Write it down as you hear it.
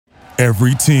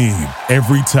Every team,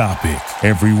 every topic,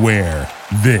 everywhere.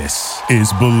 This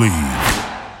is Believe.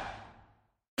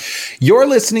 You're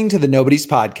listening to the Nobody's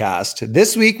Podcast.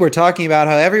 This week, we're talking about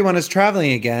how everyone is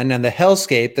traveling again and the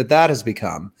hellscape that has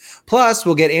become. Plus,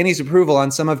 we'll get Annie's approval on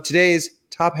some of today's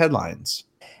top headlines.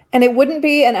 And it wouldn't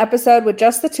be an episode with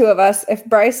just the two of us if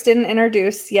Bryce didn't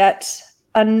introduce yet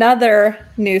another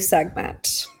new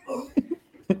segment.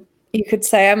 You could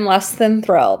say I'm less than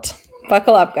thrilled.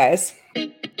 Buckle up, guys.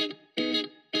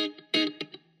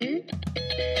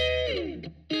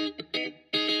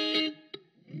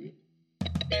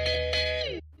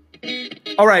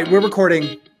 All right, we're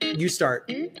recording. You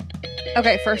start.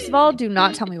 Okay, first of all, do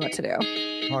not tell me what to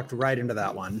do. Walked right into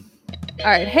that one. All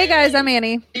right. Hey, guys, I'm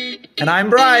Annie. And I'm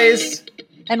Bryce.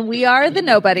 And we are the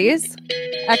Nobodies,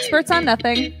 experts on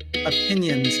nothing.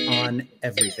 Opinions on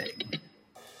everything.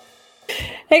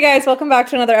 Hey, guys, welcome back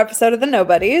to another episode of the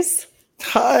Nobodies.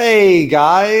 Hi,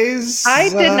 guys. I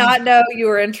did not know you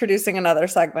were introducing another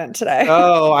segment today.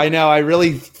 Oh, I know. I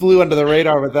really flew under the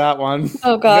radar with that one.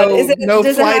 Oh, God. No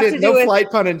flight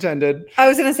pun intended. I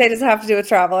was going to say, does it have to do with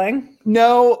traveling?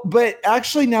 No, but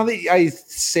actually, now that I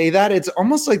say that, it's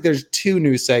almost like there's two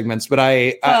new segments. But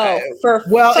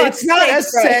it's not a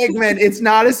segment. It's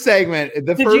not a segment.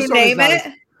 Did you name it?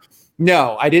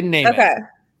 No, I didn't name it.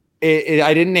 Okay.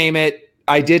 I didn't name it.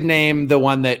 I did name the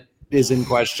one that is in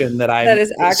question that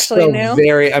is actually new.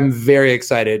 I'm very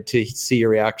excited to see your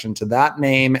reaction to that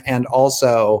name and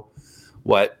also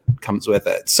what comes with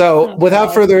it. So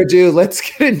without further ado, let's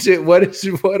get into what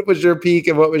was your peak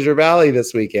and what was your valley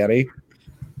this week, Annie?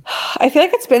 I feel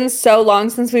like it's been so long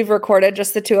since we've recorded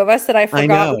just the two of us that I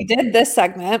forgot we did this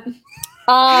segment.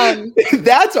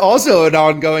 That's also an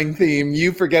ongoing theme.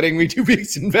 You forgetting we do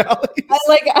peaks and valleys.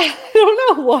 I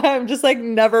don't know why. I'm just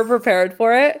never prepared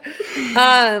for it.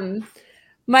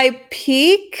 My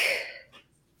peak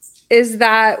is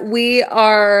that we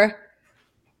are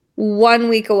 1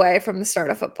 week away from the start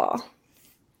of football.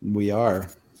 We are.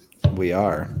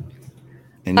 And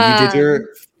you did your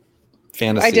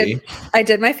fantasy. I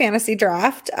did my fantasy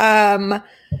draft.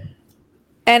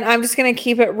 And I'm just going to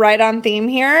keep it right on theme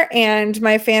here. And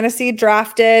my fantasy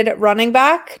drafted running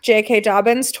back, J.K.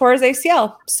 Dobbins, tore his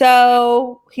ACL.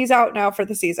 So he's out now for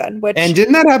the season. And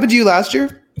didn't that happen to you last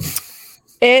year?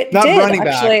 It Not did, running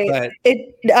actually. Back,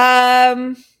 but...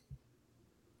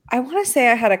 I want to say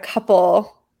I had a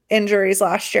couple injuries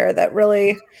last year that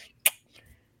really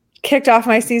kicked off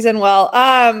my season well.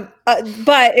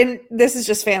 But this is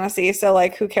just fantasy. So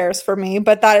who cares for me?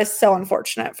 But that is so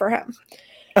unfortunate for him.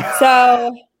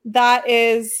 So that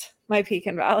is my peak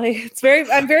and valley.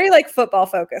 I'm very football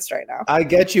focused right now. I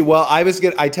get you. Well, I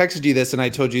texted you this and I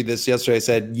told you this yesterday. I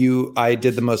said I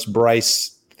did the most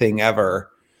Bryce thing ever.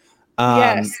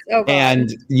 Yes. Oh, God.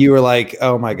 And you were like,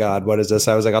 oh my God, what is this?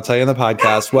 I was like, I'll tell you on the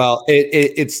podcast. Well,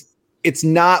 it's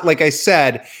not, like I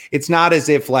said, it's not as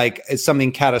if it's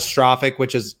something catastrophic,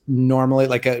 which is normally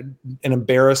an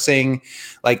embarrassing,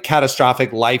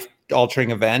 catastrophic life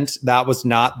altering event. That was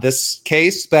not this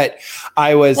case, but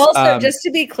I was also, just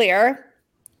to be clear,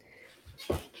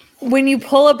 when you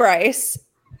pull a Bryce,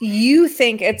 you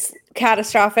think it's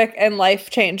catastrophic and life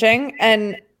changing,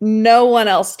 and no one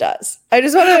else does. I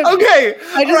just want to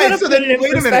put it in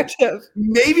perspective.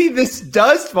 Maybe this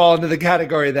does fall into the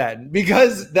category then,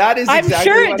 because that is exactly I'm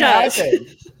sure what it does.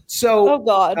 happened. So, oh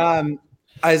God.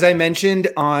 As I mentioned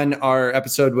on our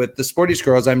episode with the Sporty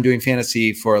Girls, I'm doing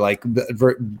fantasy for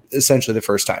essentially the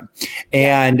first time.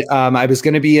 And I was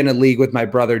going to be in a league with my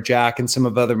brother, Jack, and some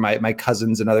of my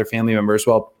cousins and other family members.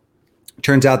 Well,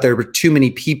 turns out there were too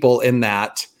many people in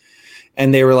that.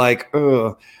 And they were like,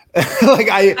 oh,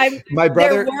 my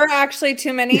brother. There were actually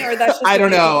too many, or that's just I don't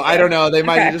know. They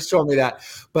might have just told me that.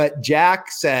 But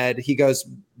Jack said, he goes,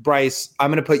 Bryce,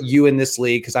 I'm going to put you in this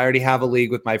league because I already have a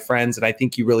league with my friends and I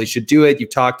think you really should do it.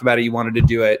 You've talked about it. You wanted to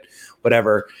do it,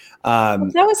 whatever.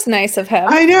 That was nice of him.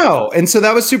 I know. And so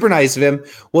that was super nice of him.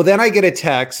 Well, then I get a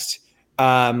text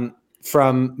from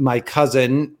my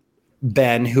cousin,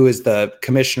 Ben, who is the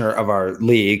commissioner of our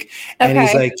league. And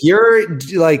he's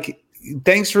like,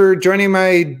 thanks for joining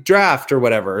my draft or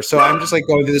whatever. So I'm just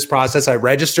going through this process. I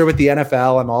register with the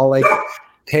NFL. I'm all like,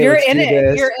 hey, I'm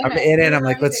in it. I'm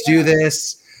like, let's do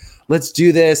this. Let's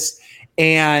do this.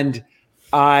 And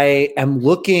I am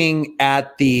looking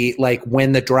at the,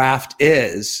 when the draft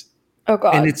is. Oh,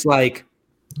 God. And it's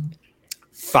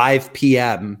 5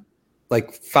 p.m.,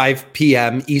 5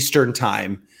 p.m. Eastern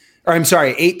time. Or I'm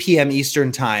sorry, 8 p.m.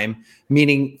 Eastern time,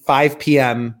 meaning 5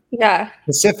 p.m.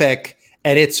 Pacific.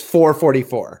 And it's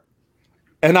 4:44.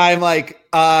 And I'm like,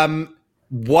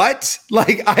 what?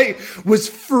 Like, I was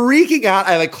freaking out.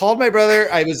 I like called my brother.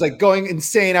 I was like going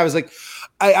insane. I was like,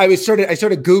 I started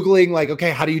Googling like,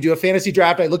 okay, how do you do a fantasy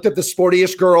draft? I looked up the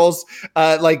Sporty-ish girls,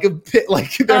 like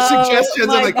their suggestions.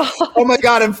 I'm like, oh my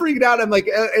God, I'm freaking out. I'm like,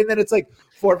 and then it's like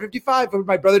 4:55, but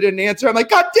my brother didn't answer. I'm like,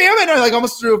 God damn it. I like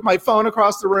almost threw my phone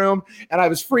across the room and I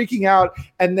was freaking out.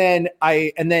 And then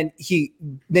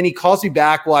he calls me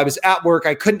back while I was at work.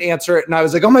 I couldn't answer it. And I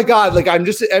was like, oh my God, like I'm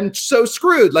so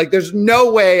screwed. Like there's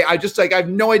no way. I have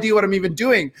no idea what I'm even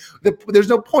doing. There's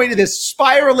no point in this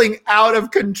spiraling out of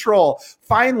control.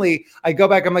 Finally, I go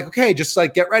back. I'm like, okay, just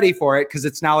like get ready for it. Cause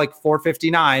it's now like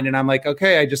 4:59. And I'm like,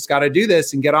 okay, I just got to do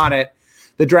this and get on it.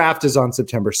 The draft is on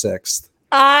September 6th.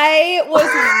 I was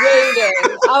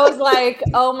waiting. I was like,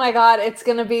 oh my God, it's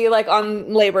going to be like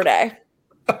on Labor Day.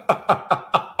 And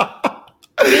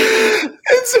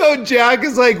so Jack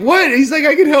is like, what? He's like,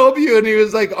 I can help you. And he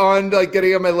was like on like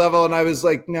getting on my level. And I was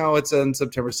like, no, it's on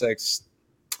September 6th.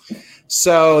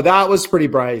 So that was pretty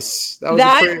Bryce. That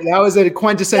was a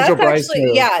quintessential Bryce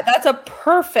move. Yeah, that's a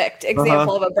perfect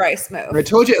example of a Bryce move. I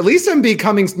told you, at least I'm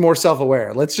becoming more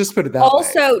self-aware. Let's just put it that way.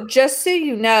 Also, just so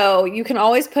you know, you can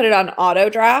always put it on auto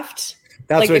draft.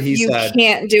 That's like what he said. You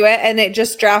can't do it, and it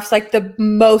just drafts like the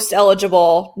most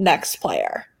eligible next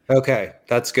player. Okay,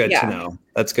 that's good to know.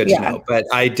 That's good to know. But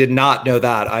I did not know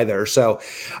that either. So,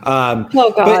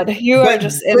 oh God, you are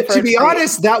just in for to be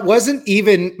honest, that wasn't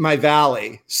even my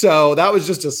valley. So that was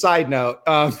just a side note.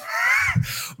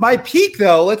 My peak,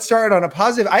 though, let's start on a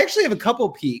positive. I actually have a couple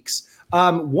peaks.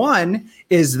 One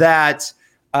is that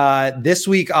this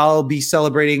week I'll be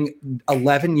celebrating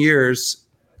 11 years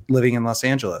living in Los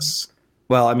Angeles.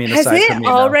 Well, I mean, has it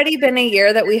already been a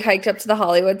year that we hiked up to the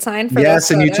Hollywood sign for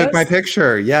yes, and you took my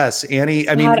picture. Yes, Annie.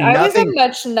 I mean, God, I was a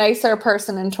much nicer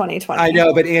person in 2020. I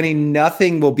know, but Annie,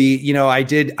 nothing will be. You know, I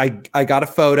got a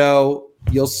photo.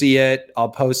 You'll see it. I'll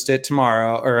post it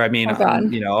tomorrow, or I mean,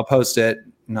 I'll post it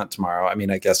not tomorrow. I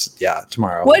mean, I guess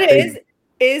tomorrow. What is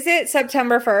it?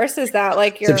 September 1st? Is that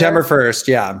like your September 1st?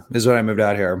 Yeah, is when I moved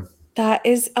out here. That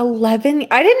is 11.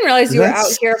 I didn't realize you were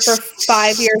out here for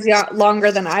 5 years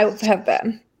longer than I have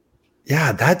been.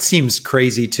 Yeah, that seems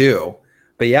crazy too.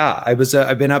 But yeah, I've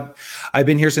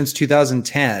been here since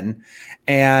 2010.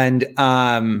 And,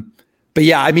 but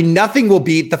yeah, I mean, nothing will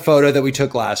beat the photo that we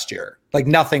took last year. Like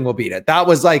nothing will beat it. That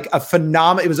was like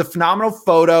it was a phenomenal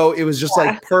photo. It was just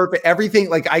like perfect. Everything.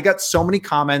 Like I got so many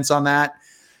comments on that.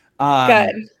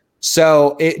 Good.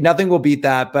 So nothing will beat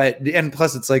that, and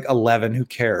plus it's like 11. Who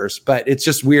cares? But it's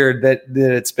just weird that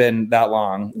it's been that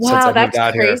long. Wow, since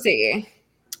that's crazy. Here.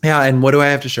 Yeah, and what do I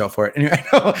have to show for it? Anyway,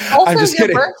 also, I'm just your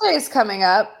birthday is coming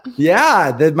up.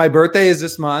 Yeah, my birthday is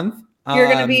this month. You're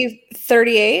going to be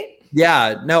 38.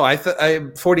 Yeah, no,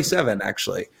 I'm 47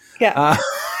 actually. Yeah,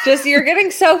 just you're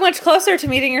getting so much closer to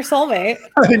meeting your soulmate.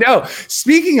 I know.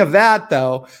 Speaking of that,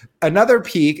 though, another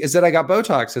peak is that I got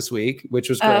Botox this week, which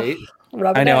was great.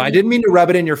 I know. I didn't mean to rub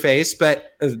it in your face,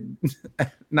 but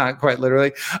not quite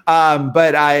literally.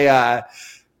 But I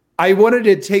wanted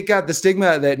to take out the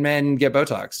stigma that men get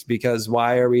Botox because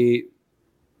why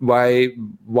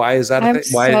is that? I'm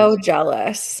so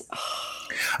jealous.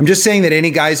 I'm just saying that any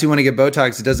guys who want to get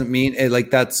Botox, it doesn't mean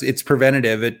it's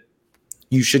preventative.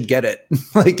 You should get it.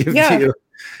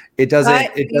 It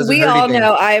doesn't. We all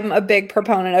know I'm a big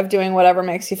proponent of doing whatever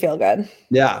makes you feel good.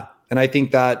 Yeah, and I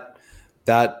think that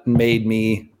made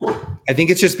me. I think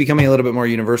it's just becoming a little bit more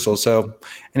universal. So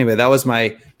anyway, that was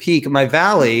my peak. My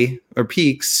valley or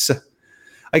peaks.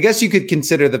 I guess you could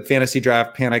consider the fantasy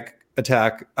draft panic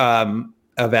attack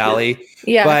a valley.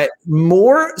 Yeah. But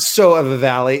more so of a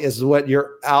valley is what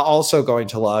you're also going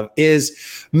to love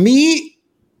is me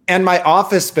and my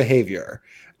office behavior.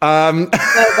 Oh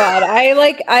God.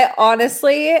 I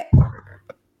honestly,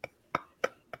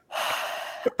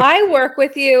 I work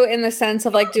with you in the sense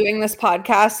of like doing this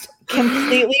podcast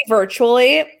completely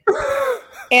virtually.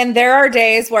 And there are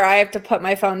days where I have to put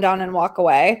my phone down and walk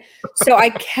away. So I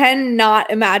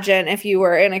cannot imagine if you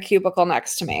were in a cubicle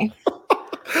next to me.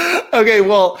 Okay,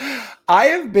 well, I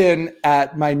have been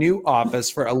at my new office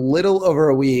for a little over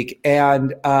a week,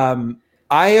 and I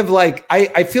have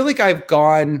I feel like I've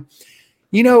gone,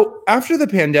 after the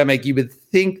pandemic, you would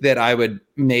think that I would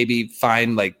maybe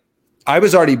find I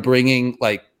was already bringing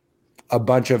a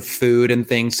bunch of food and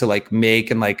things to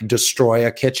make and destroy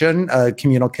a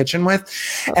communal kitchen with.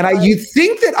 And you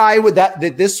think that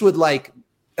that this would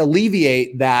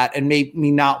alleviate that and make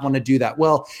me not want to do that.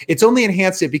 Well, it's only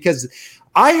enhanced it because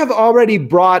I have already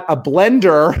brought a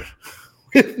blender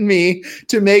with me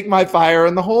to make my fire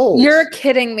in the holes. You're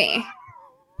kidding me.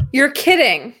 You're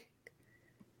kidding.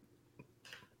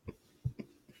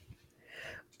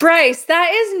 Bryce, that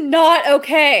is not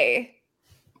okay.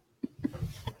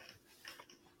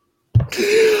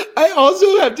 I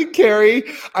also have to carry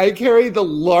the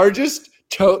largest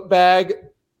tote bag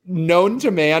known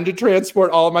to man to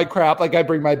transport all of my crap. Like I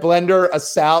bring my blender, a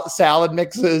salad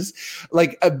mixes,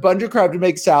 like a bunch of crap to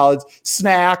make salads,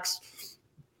 snacks.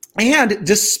 And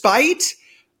despite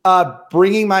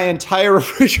bringing my entire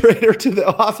refrigerator to the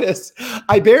office,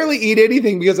 I barely eat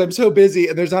anything because I'm so busy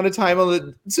and there's no time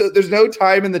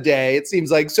in the day, it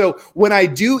seems like. So when I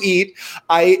do eat,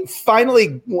 when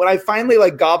I finally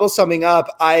like gobble something up,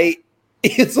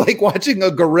 it's like watching a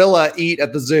gorilla eat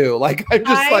at the zoo. Like I'm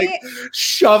just like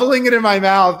shoveling it in my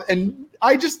mouth, and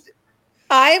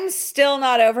I'm still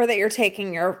not over that you're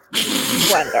taking your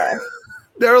blender.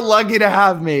 They're lucky to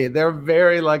have me. They're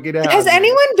very lucky to have me. Has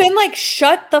anyone been like,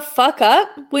 shut the fuck up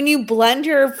when you blend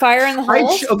your fire in the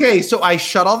holes? Okay, so I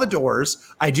shut all the doors.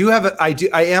 I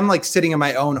am like sitting in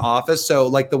my own office, so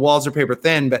like the walls are paper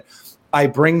thin, but I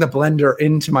bring the blender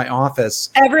into my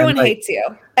office. Everyone hates you.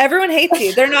 Everyone hates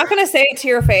you. They're not going to say it to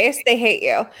your face. They hate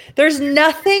you. There's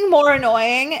nothing more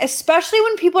annoying, especially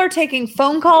when people are taking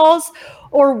phone calls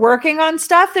or working on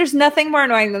stuff. There's nothing more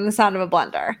annoying than the sound of a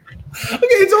blender. Okay,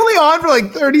 it's only on for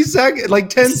like 30 seconds, like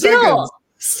 10 seconds.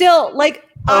 Still, like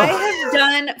I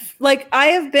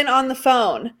have been on the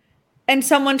phone and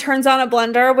someone turns on a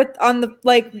blender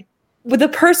with the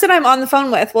person I'm on the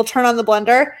phone with will turn on the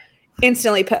blender,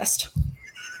 instantly pissed.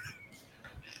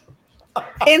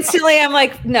 Instantly, I'm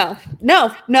like, no,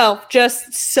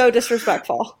 just so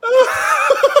disrespectful.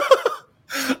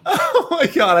 Oh my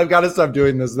God, I've got to stop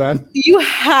doing this then. You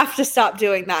have to stop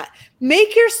doing that.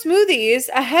 Make your smoothies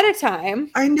ahead of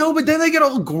time. I know, but then they get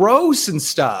all gross and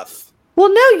stuff.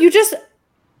 Well, no,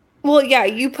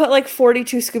 you put like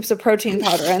 42 scoops of protein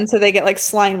powder in so they get like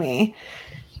slimy.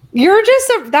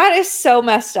 That is so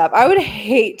messed up. I would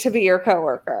hate to be your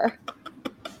coworker.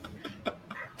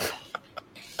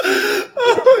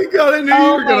 Oh my God, I knew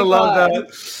you were going to love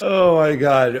that. Oh my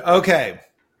God. Okay,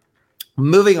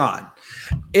 moving on.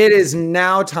 It is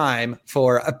now time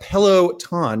for a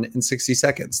Peloton in 60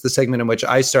 seconds, the segment in which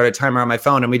I start a timer on my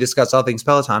phone and we discuss all things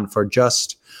Peloton for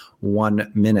just 1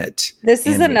 minute. This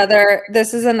is another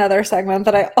segment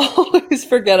that I always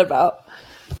forget about.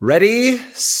 Ready,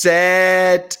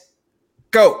 set,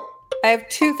 go. I have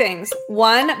two things.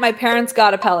 One, my parents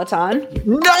got a Peloton.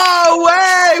 No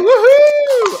way!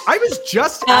 Woohoo! I was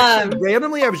just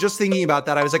randomly, I was just thinking about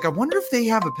that. I was like, I wonder if they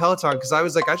have a Peloton, because I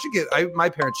was like, my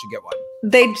parents should get one.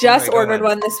 They just ordered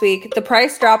one this week. The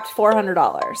price dropped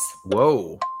 $400.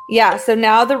 Whoa. Yeah, so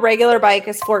now the regular bike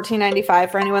is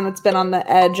 $14.95 for anyone that's been on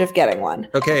the edge of getting one.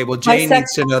 Okay, well, Jane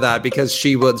needs to know that because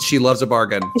she loves a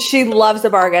bargain. She loves a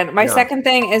bargain. My second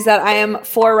thing is that I am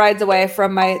 4 rides away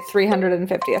from my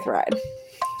 350th ride.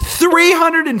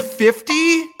 350?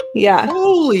 Yeah.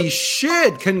 Holy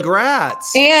shit!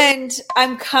 Congrats. And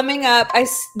I'm coming up.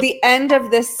 The end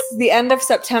of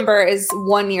September is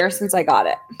 1 year since I got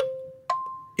it.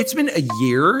 It's been a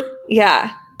year?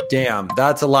 Yeah. Damn,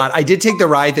 that's a lot. I did take the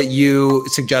ride that you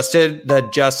suggested, the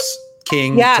Just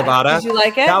King Tabata. Did you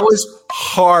like it? That was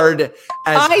hard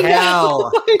as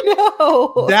hell. I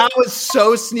know. That was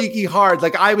so sneaky hard.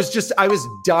 Like I was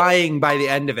dying by the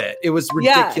end of it. It was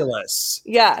ridiculous.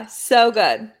 Yeah, so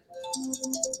good.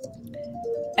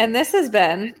 And this has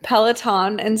been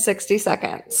Peloton in 60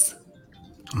 seconds.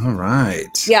 All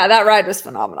right. Yeah, that ride was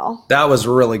phenomenal. That was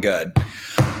really good.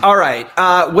 All right.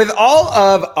 With all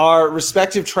of our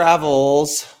respective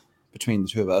travels between the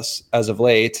two of us as of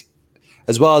late,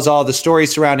 as well as all the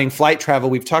stories surrounding flight travel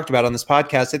we've talked about on this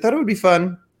podcast, I thought it would be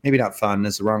fun, maybe not fun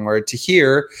is the wrong word, to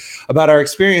hear about our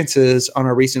experiences on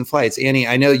our recent flights. Annie,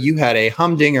 I know you had a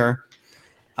humdinger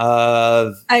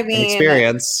of an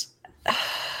experience.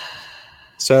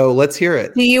 So let's hear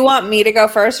it. Do you want me to go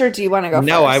first or do you want to go first?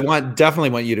 No, I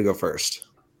definitely want you to go first.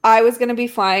 I was going to be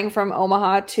flying from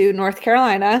Omaha to North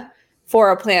Carolina for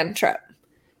a planned trip.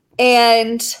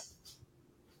 And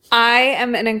I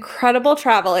am an incredible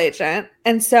travel agent.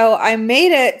 And so I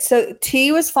made it. So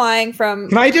T was flying from.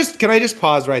 Can I just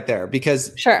pause right there?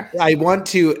 Because sure. I want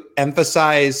to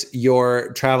emphasize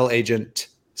your travel agent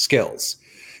skills.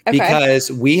 Okay.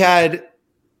 Because we had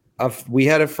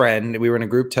a friend, we were in a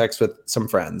group text with some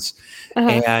friends,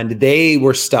 and they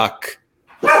were stuck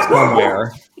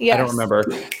somewhere. Yes. I don't remember.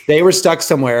 They were stuck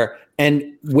somewhere, and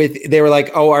they were like,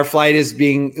 "Oh, our flight is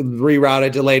being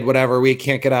rerouted, delayed, whatever. We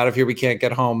can't get out of here. We can't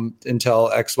get home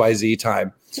until XYZ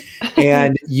time."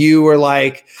 And you were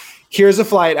like, here's a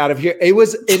flight out of here. It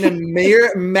was in a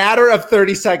mere matter of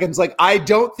 30 seconds. Like, I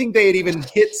don't think they had even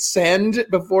hit send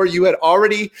before you had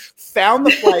already found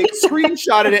the flight,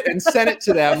 screenshotted it, and sent it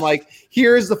to them. Like,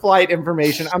 here's the flight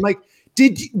information. I'm like,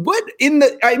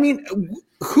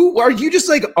 who are you, just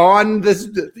like on this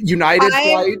United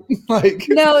flight? Like,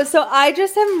 no, so I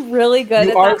just am really good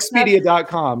you at are that stuff.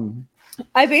 Expedia.com.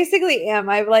 I basically am.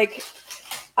 I like,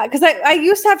 because I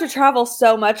used to have to travel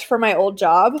so much for my old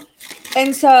job.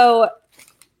 And so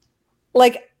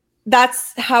like,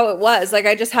 that's how it was. Like,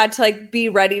 I just had to like be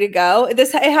ready to go. It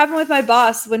happened with my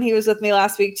boss when he was with me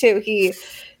last week too.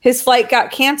 His flight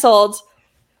got canceled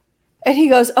and he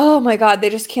goes, "Oh my God, they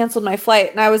just canceled my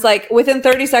flight." And I was like, within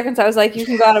 30 seconds, I was like, "You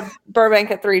can go out of Burbank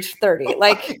at 3:30.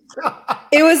 Like,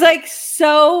 it was like,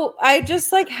 so I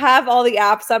just like have all the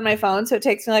apps on my phone. So it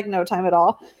takes me like no time at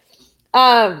all.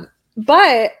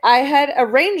 But I had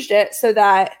arranged it so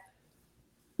that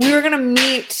we were going to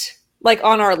meet like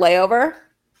on our layover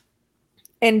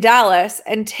in Dallas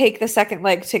and take the second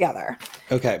leg together.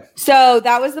 Okay. So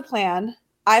that was the plan.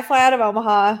 I fly out of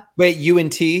Omaha. Wait,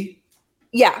 UNT?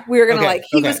 Yeah, we were going to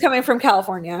he was coming from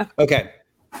California. Okay.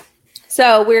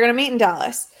 So we were going to meet in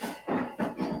Dallas.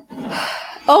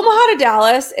 Omaha to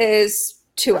Dallas is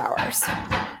 2 hours.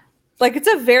 Like, it's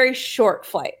a very short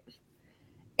flight.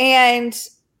 And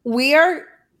we are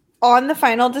on the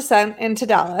final descent into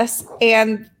Dallas,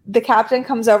 and the captain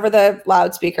comes over the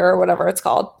loudspeaker or whatever it's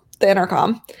called, the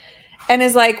intercom, and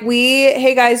is like,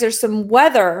 hey guys, there's some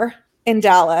weather in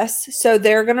Dallas, so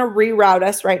they're going to reroute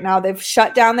us right now. They've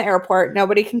shut down the airport.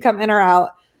 Nobody can come in or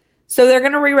out. So they're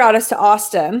going to reroute us to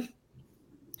Austin,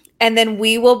 and then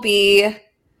we will be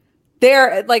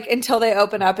there like until they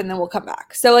open up, and then we'll come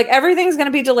back. So like everything's going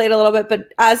to be delayed a little bit, but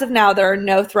as of now, there are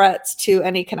no threats to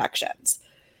any connections.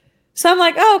 So I'm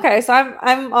like, oh, okay. So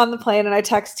I'm on the plane and I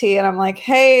text T and I'm like,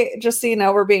 hey, just so you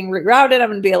know, we're being rerouted. I'm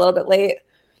going to be a little bit late.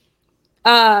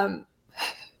 And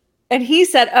he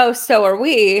said, oh, so are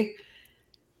we.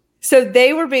 So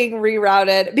they were being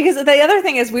rerouted because the other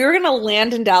thing is we were going to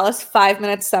land in Dallas 5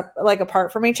 minutes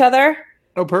apart from each other.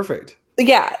 Oh, perfect.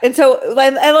 Yeah. And so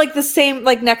I like the same,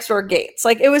 like next door gates,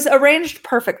 like it was arranged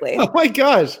perfectly. Oh my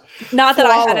gosh. Not that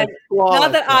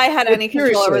I had any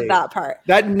control over that part.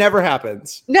 That never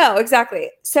happens. No,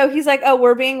 exactly. So he's like, oh,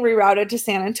 we're being rerouted to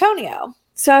San Antonio.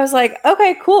 So I was like,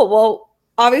 okay, cool. Well,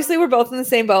 obviously we're both in the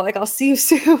same boat. Like, I'll see you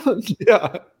soon.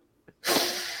 Yeah.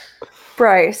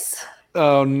 Bryce.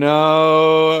 Oh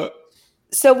no.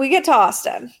 So we get to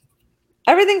Austin.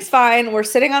 Everything's fine. We're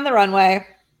sitting on the runway.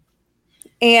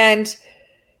 And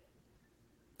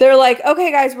they're like,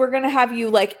 okay, guys, we're going to have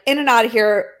you like in and out of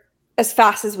here as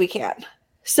fast as we can.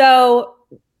 So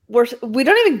we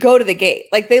don't even go to the gate.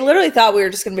 Like, they literally thought we were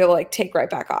just going to be able to like take right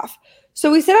back off.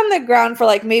 So we sit on the ground for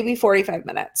like maybe 45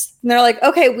 minutes. And they're like,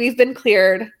 okay, we've been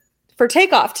cleared for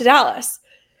takeoff to Dallas.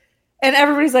 And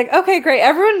everybody's like, okay, great.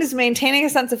 Everyone is maintaining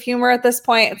a sense of humor at this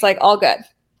point. It's like all good.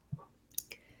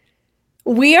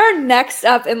 We are next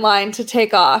up in line to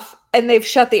take off, and they've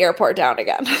shut the airport down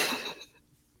again.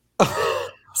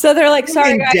 So they're like,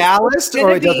 sorry, guys. Dallas,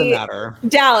 or it doesn't matter?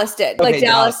 Dallas did. Okay, like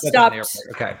Dallas stopped.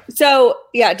 Okay. So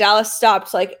yeah, Dallas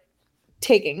stopped like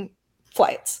taking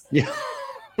flights. Yeah.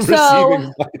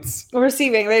 Receiving flights.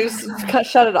 Receiving. They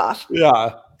just shut it off.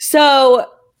 Yeah.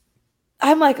 So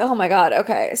I'm like, oh my God.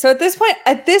 Okay. So at this point,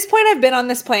 I've been on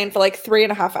this plane for like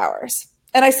 3.5 hours,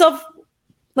 and I still have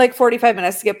like 45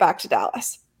 minutes to get back to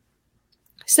Dallas.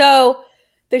 So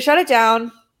they shut it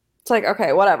down. It's like,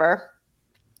 okay, whatever.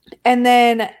 And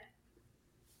then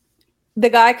the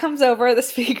guy comes over the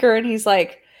speaker and he's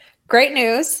like, great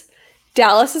news.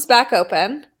 Dallas is back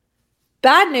open.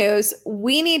 Bad news.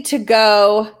 We need to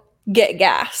go get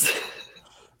gas.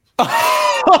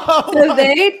 So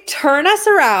they turn us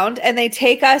around and they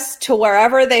take us to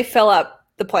wherever they fill up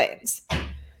the planes.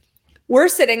 We're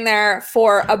sitting there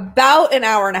for about an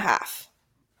hour and a half,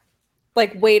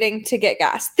 like waiting to get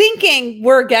gas, thinking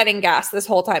we're getting gas this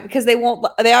whole time because they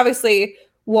obviously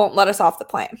won't let us off the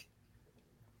plane.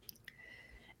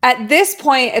 At this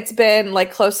point, it's been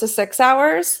like close to 6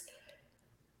 hours.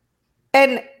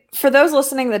 And for those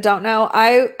listening that don't know,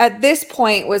 I, at this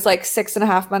point, was like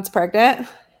 6.5 months pregnant.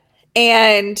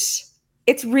 And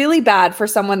it's really bad for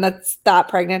someone that's that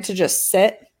pregnant to just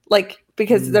sit, like,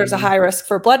 because there's a high risk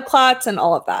for blood clots and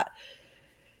all of that.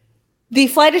 The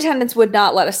flight attendants would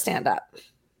not let us stand up.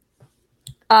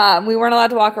 We weren't allowed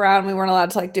to walk around. We weren't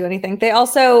allowed to like do anything. They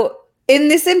also, in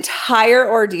this entire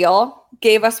ordeal,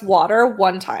 gave us water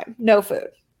one time, no food.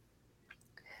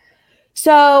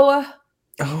 So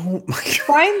oh my God.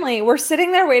 Finally, we're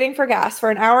sitting there waiting for gas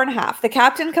for an hour and a half. The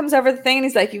captain comes over the thing and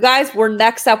he's like, you guys, we're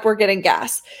next up. We're getting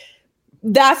gas.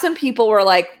 that's when people were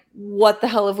like, what the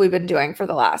hell have we been doing for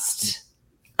the last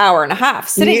hour and a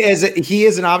half? He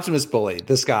is an optimist bully,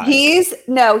 this guy. He's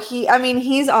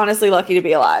honestly lucky to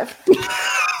be alive.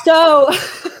 So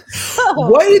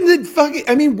what in the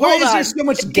fucking, why is there so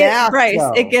much gas? Bryce,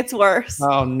 it gets worse.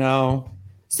 Oh no.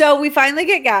 So we finally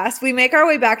get gas. We make our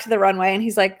way back to the runway and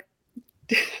he's like,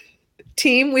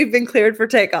 team, we've been cleared for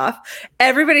takeoff.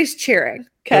 Everybody's cheering.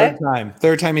 Okay.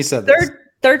 Third time he said this.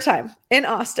 Third time in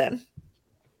Austin.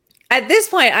 At this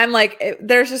point, I'm like,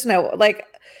 there's just no, like,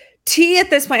 T at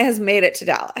this point has made it to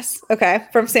Dallas. Okay.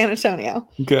 From San Antonio.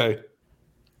 Okay.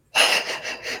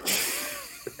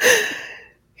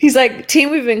 He's like,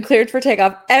 team, we've been cleared for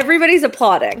takeoff. Everybody's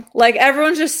applauding. Like,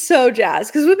 everyone's just so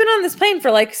jazzed because we've been on this plane for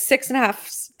like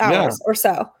 6.5 hours or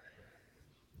so.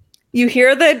 You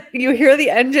hear the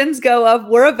engines go up.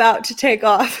 We're about to take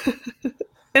off.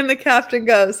 And the captain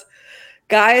goes,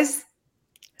 guys,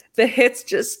 the hits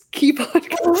just keep on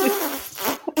going.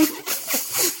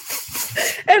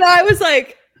 And I was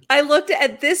like,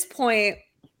 at this point,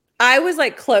 I was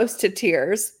like close to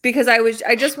tears because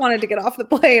I just wanted to get off the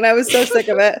plane. I was so sick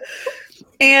of it.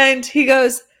 And he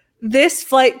goes, this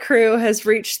flight crew has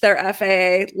reached their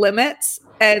FAA limits.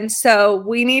 And so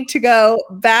we need to go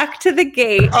back to the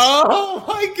gate. Oh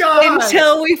my God.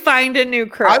 Until we find a new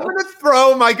crew. I'm going to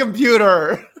throw my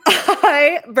computer.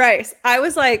 Bryce, I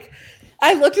was like,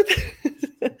 I looked at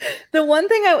here's the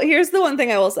one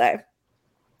thing I will say.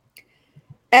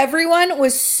 Everyone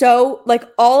was so, like,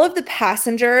 all of the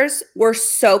passengers were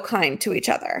so kind to each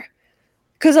other.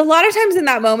 Because a lot of times in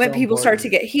that moment, people start to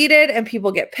get heated and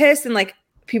people get pissed and, like,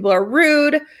 people are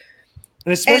rude.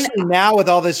 And especially now with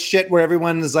all this shit where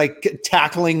everyone is, like,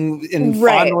 tackling and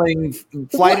fondling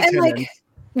flight attendants.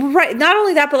 Right. Not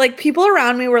only that, but, like, people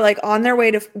around me were, like, on their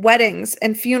way to weddings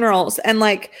and funerals and,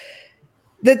 like,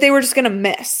 that they were just going to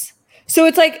miss. So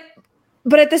it's like,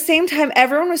 but at the same time,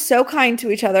 everyone was so kind to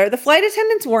each other. The flight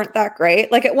attendants weren't that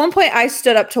great. Like, at one point I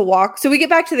stood up to walk. So we get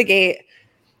back to the gate.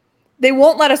 They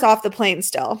won't let us off the plane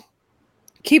still.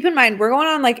 Keep in mind, we're going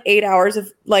on like 8 hours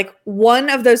of like one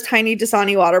of those tiny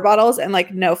Dasani water bottles and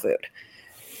like no food.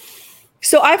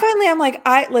 So I'm like,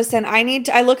 I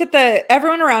look at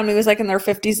everyone around me was like in their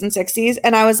 50s and 60s.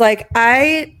 And I was like,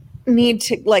 I need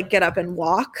to like get up and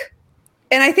walk.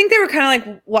 And I think they were kind of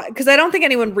like, what? Because I don't think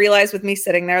anyone realized with me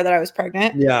sitting there that I was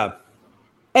pregnant. Yeah.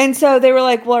 And so they were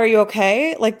like, well, are you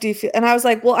okay? Like, do you feel? And I was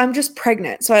like, well, I'm just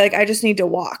pregnant. So I just need to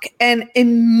walk. And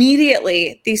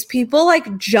immediately these people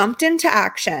like jumped into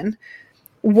action.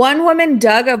 One woman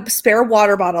dug a spare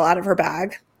water bottle out of her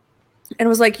bag and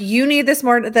was like, you need this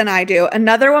more than I do.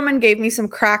 Another woman gave me some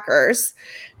crackers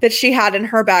that she had in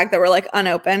her bag that were like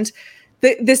unopened.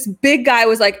 This big guy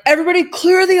was like, everybody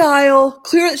clear the aisle,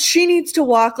 she needs to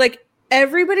walk. Like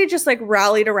everybody just like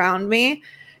rallied around me.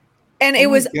 And it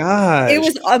was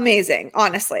amazing.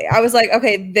 Honestly, I was like,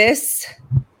 okay, this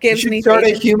gives me. Start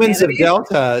a Humans of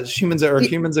Delta, Humans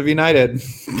of United.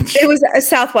 It was a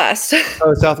Southwest.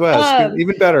 Oh, Southwest,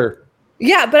 even better.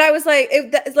 Yeah, but I was like,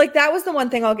 that was the one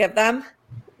thing I'll give them.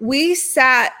 We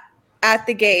sat at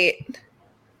the gate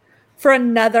for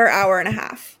another hour and a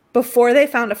half before they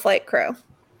found a flight crew.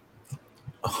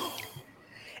 Oh.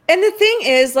 And the thing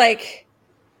is, like,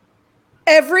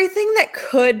 everything that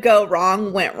could go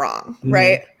wrong went wrong,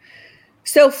 right?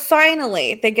 So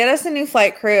finally, they get us a new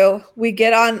flight crew. We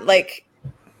get on the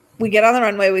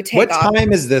runway. We take off. What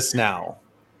time is this now?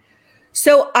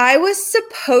 So I was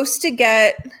supposed to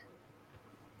get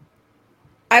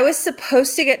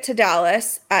to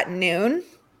Dallas at noon,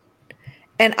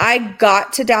 and I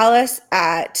got to Dallas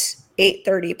at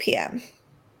 8:30 p.m.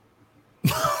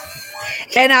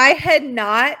 And I had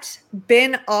not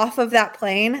been off of that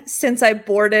plane since I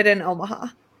boarded in Omaha.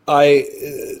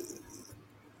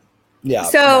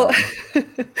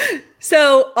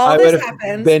 So all this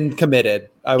happens. Been committed.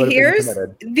 Here's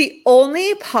the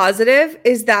only positive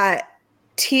is that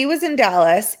T was in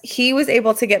Dallas. He was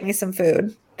able to get me some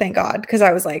food. Thank God. Cause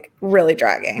I was like really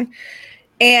dragging.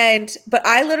 But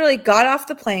I literally got off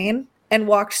the plane and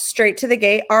walked straight to the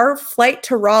gate. Our flight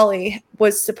to Raleigh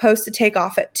was supposed to take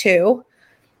off at 2:00,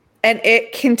 and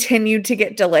it continued to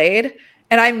get delayed.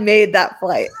 And I made that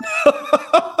flight.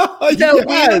 So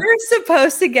we were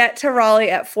supposed to get to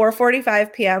Raleigh at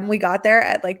 4:45 p.m. We got there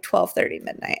at like 12:30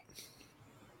 midnight.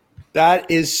 That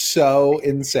is so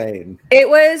insane. It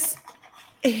was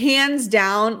hands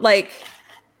down like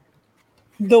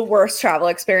the worst travel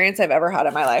experience I've ever had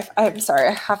in my life. I'm sorry,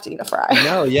 I have to eat a fry.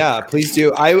 No, yeah, please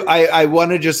do. I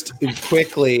want to just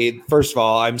quickly, first of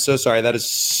all, I'm so sorry. That is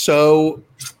so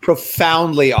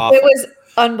profoundly awful.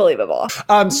 Unbelievable.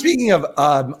 Speaking of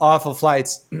awful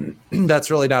flights,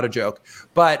 that's really not a joke.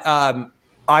 But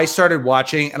I started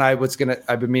watching, and I've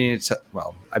been meaning to.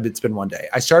 Well, it's been one day.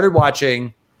 I started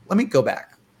watching. Let me go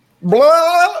back.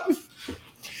 Blah!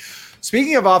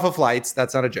 Speaking of awful flights,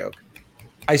 that's not a joke.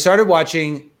 I started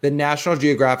watching the National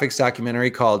Geographic's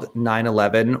documentary called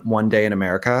 9/11: One Day in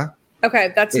America.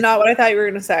 Okay, that's not what I thought you were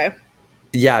going to say.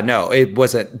 Yeah, no, it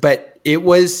wasn't. But it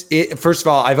was. First of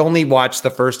all, I've only watched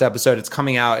the first episode. It's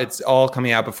coming out. It's all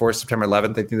coming out before September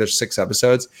 11th. I think there's 6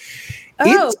 episodes.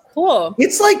 Oh, cool.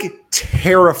 It's like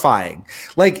terrifying.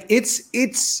 Like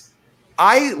it's.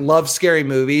 I love scary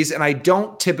movies, and I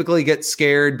don't typically get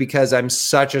scared because I'm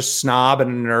such a snob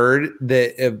and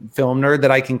a film nerd,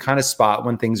 that I can kind of spot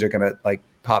when things are gonna like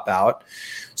pop out.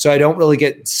 So I don't really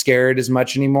get scared as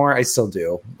much anymore. I still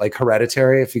do. Like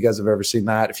Hereditary, if you guys have ever seen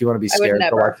that. If you want to be scared,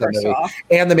 go watch that movie.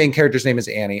 And the main character's name is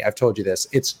Annie. I've told you this.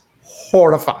 It's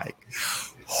horrifying.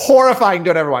 Horrifying.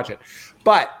 Don't ever watch it.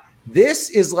 But this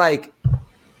is like,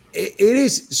 it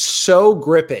is so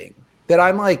gripping that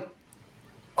I'm like,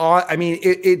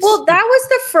 it's well, that was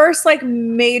the first like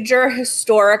major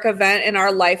historic event in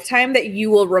our lifetime that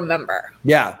you will remember.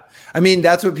 Yeah. I mean,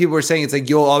 that's what people were saying. It's like,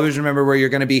 you'll always remember where you're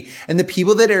going to be. And the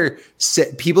people that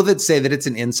say that it's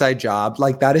an inside job,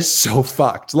 like that is so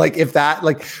fucked. Like if that,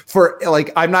 like for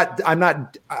like, I'm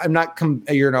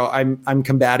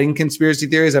combating conspiracy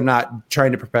theories. I'm not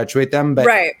trying to perpetuate them, but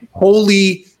right.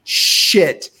 Holy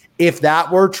shit. If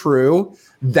that were true,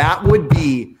 that would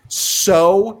be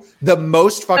so the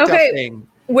most fucked up thing.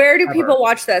 Where do people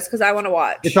watch this? Because I want to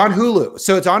watch. It's on Hulu.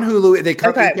 So it's on Hulu. Each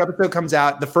episode comes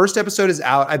out. The first episode is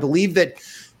out. I believe that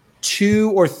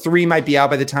 2 or 3 might be out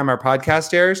by the time our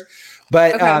podcast airs.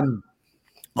 But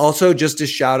also just a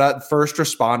shout out, first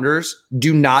responders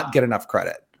do not get enough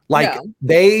credit. Like I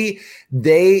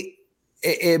did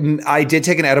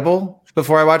take an edible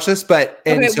before I watched this, but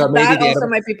so maybe that also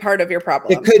might be part of your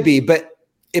problem. It could be, but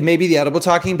it may be the edible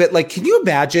talking. But like, can you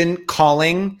imagine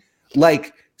calling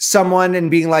like someone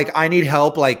and being like, I need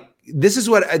help. Like, this is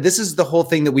the whole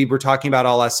thing that we were talking about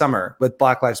all last summer with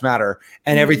Black Lives Matter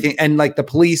and everything. And like the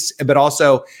police, but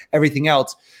also everything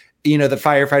else, the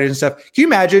firefighters and stuff. Can you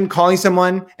imagine calling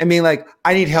someone and being like,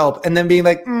 I need help. And then being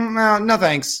like, no,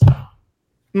 thanks. I'm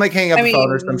like hanging up the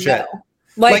phone or some shit.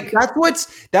 Like that's what's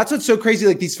so crazy.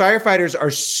 Like these firefighters are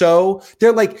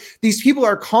they're like, these people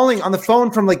are calling on the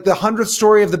phone from like the 100th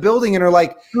story of the building and are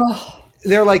like,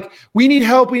 they're like, we need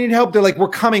help. They're like, we're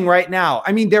coming right now.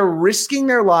 I mean, they're risking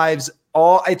their lives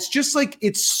all. It's just like,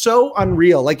 it's so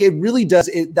unreal. Like it really does.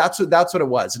 That's what it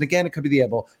was. And again, it could be the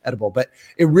edible, but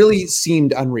it really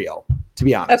seemed unreal, to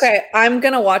be honest. Okay. I'm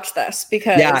going to watch this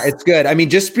because it's good. I mean,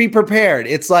 just be prepared.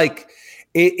 It's like,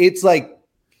 it's like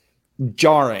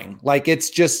jarring. Like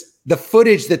it's just, the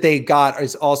footage that they got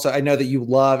is also, I know that you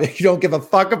love, you don't give a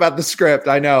fuck about the script.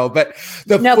 I know, but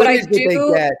I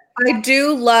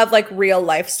do love like real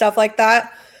life stuff like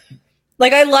that.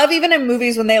 Like I love even in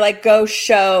movies when they like go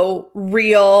show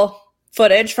real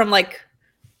footage from like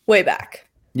way back.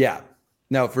 Yeah,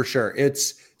 no, for sure.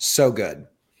 It's so good.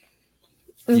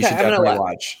 Okay, you should definitely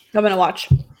watch. I'm going to watch.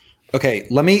 Okay.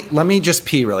 Let me just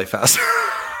pee really fast.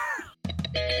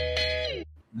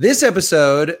 This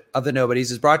episode of The Nobodies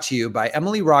is brought to you by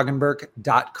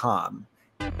EmilyRoggenberg.com.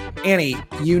 Annie,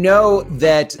 you know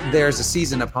that there's a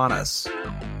season upon us,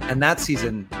 and that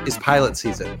season is pilot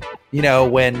season.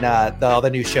 When all the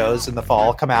new shows in the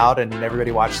fall come out and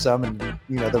everybody watches them and,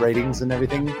 the ratings and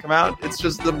everything come out. It's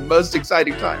just the most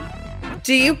exciting time.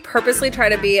 Do you purposely try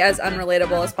to be as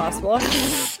unrelatable as possible?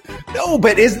 No,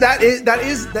 but that's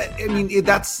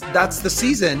the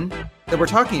season that we're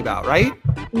talking about, right?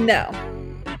 No.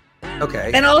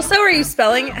 Okay. And also, how are you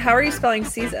spelling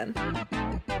season?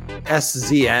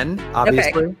 SZN,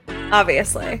 obviously. Okay.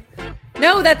 Obviously.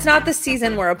 No, that's not the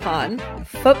season we're upon.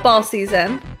 Football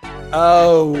season.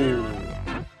 Oh.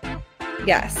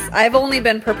 Yes. I've only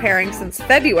been preparing since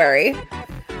February.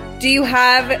 Do you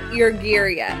have your gear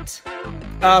yet?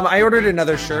 I ordered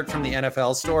another shirt from the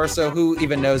NFL store, so who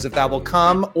even knows if that will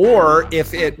come or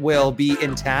if it will be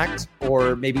intact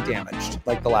or maybe damaged,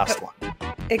 like the last one.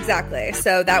 Exactly.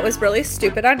 So that was really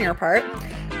stupid on your part.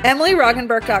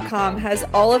 EmilyRoggenberg.com has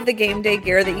all of the game day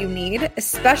gear that you need,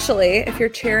 especially if you're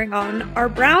cheering on our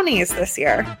Brownies this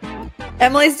year.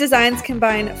 Emily's designs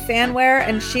combine fanwear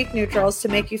and chic neutrals to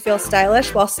make you feel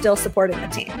stylish while still supporting the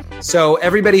team. So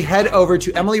everybody head over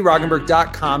to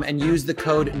EmilyRoggenberg.com and use the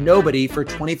code NOBODY for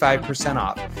 25%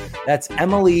 off. That's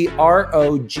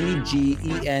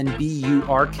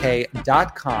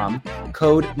EmilyRoggenberg.com,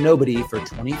 code NOBODY for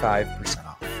 25%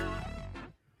 off.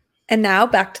 And now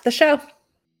back to the show.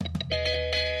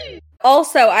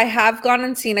 Also, I have gone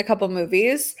and seen a couple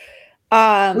movies.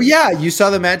 Well, yeah, you saw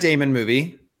the Matt Damon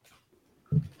movie.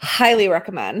 Highly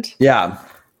recommend. Yeah.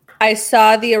 I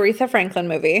saw the Aretha Franklin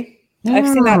movie. I've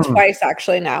seen that twice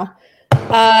actually now.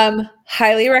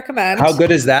 Highly recommend. How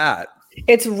good is that?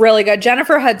 It's really good.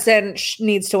 Jennifer Hudson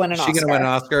needs to win an Oscar. Is she going to win an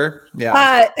Oscar?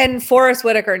 Yeah. And Forrest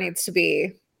Whitaker needs to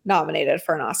be nominated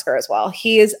for an Oscar as well.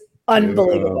 He is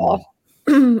unbelievable.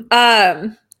 Who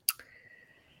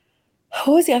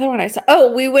was the other one I saw?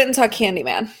 Oh, we went and saw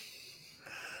Candyman.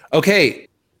 Okay.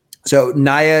 So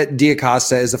Nia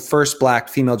DaCosta is the first Black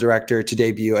female director to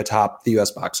debut atop the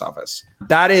U.S. box office.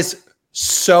 That is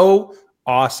so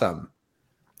awesome.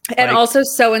 And also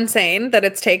so insane that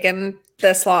it's taken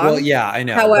this long. Well, yeah, I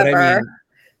know. However,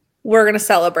 we're going to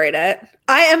celebrate it.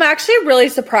 I am actually really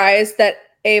surprised that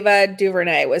Ava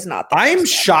DuVernay was not there. I'm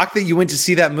shocked that you went to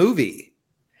see that movie.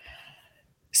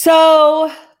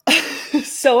 So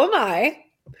am I.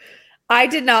 I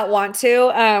did not want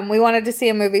to. We wanted to see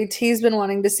a movie. T's been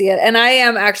wanting to see it. And I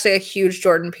am actually a huge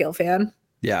Jordan Peele fan.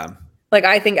 Yeah. Like,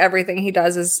 I think everything he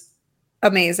does is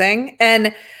amazing.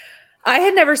 And I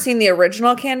had never seen the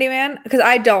original Candyman because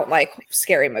I don't like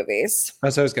scary movies.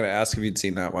 That's what I was going to ask if you'd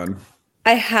seen that one.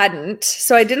 I hadn't.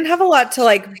 So I didn't have a lot to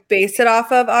like base it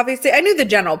off of, obviously. I knew the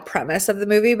general premise of the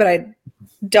movie, but I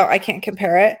can't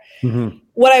compare it. Mm-hmm.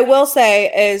 What I will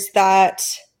say is that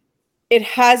it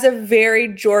has a very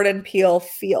Jordan Peele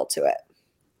feel to it.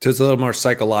 So it's a little more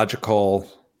psychological.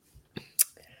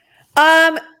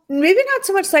 Maybe not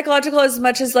so much psychological as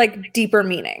much as like deeper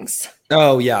meanings.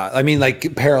 Oh yeah. I mean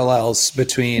like parallels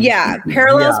between. Yeah.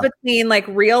 Parallels between like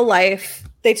real life.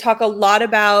 They talk a lot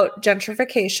about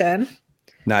gentrification.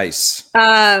 Nice.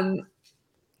 I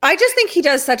just think he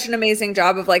does such an amazing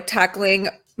job of like tackling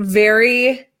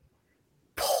very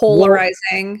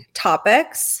polarizing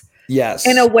topics. Yes.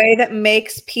 In a way that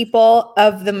makes people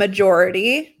of the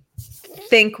majority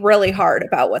think really hard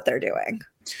about what they're doing.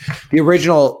 The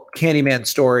original Candyman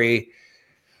story,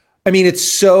 I mean, it's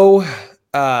so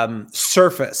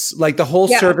surface, like the whole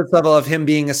surface level of him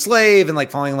being a slave and like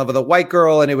falling in love with a white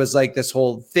girl. And it was like this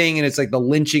whole thing. And it's like the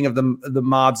lynching of the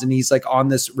mobs. And he's like on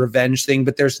this revenge thing,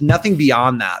 but there's nothing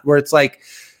beyond that where it's like,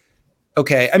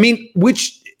 okay, I mean,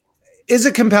 which is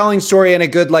a compelling story and a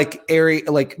good like area,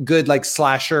 like good like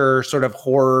slasher sort of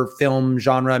horror film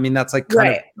genre. I mean, that's like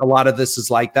kind of a lot of this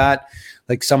is like that.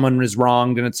 Like someone is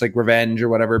wronged and it's like revenge or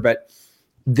whatever. But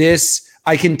this,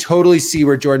 I can totally see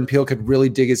where Jordan Peele could really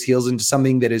dig his heels into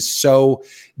something that is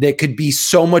that could be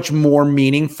so much more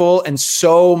meaningful and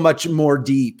so much more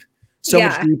deep.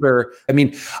 Much deeper. I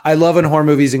mean, I love when horror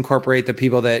movies incorporate the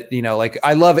people that, you know, like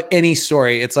I love any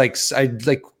story. It's like, I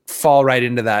like fall right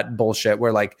into that bullshit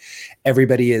where like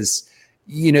everybody is,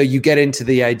 you know, you get into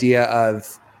the idea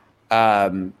of,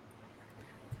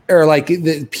 or like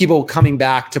the people coming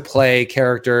back to play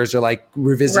characters or like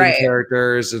revisiting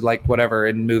characters or like whatever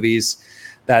in movies.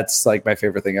 That's like my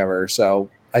favorite thing ever. So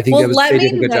I think they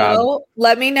did a good job.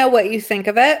 Let me know what you think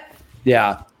of it.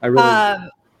 Yeah, I really.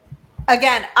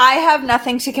 Again, I have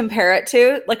nothing to compare it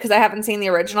to, like, because I haven't seen the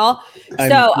original.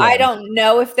 So I don't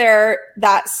know if they're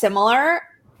that similar.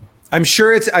 I'm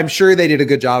sure they did a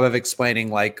good job of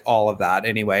explaining like all of that.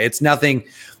 Anyway, it's nothing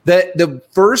that the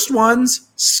first ones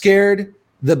scared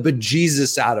the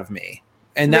bejesus out of me.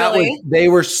 And they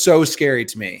were so scary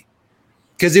to me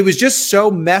because it was just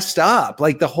so messed up.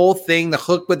 Like the whole thing, the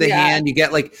hook with the hand, you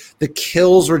get like the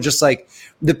kills were just like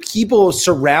the people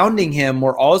surrounding him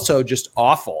were also just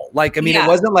awful. Like, I mean, it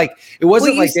wasn't like they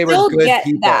were good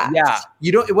people. Yeah.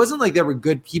 It wasn't like they were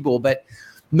good people, but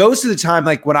most of the time,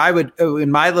 like when I would, in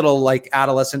my little like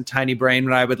adolescent tiny brain,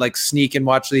 when I would like sneak and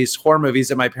watch these horror movies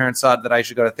that my parents thought that I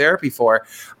should go to therapy for,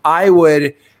 I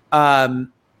would,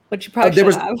 which you probably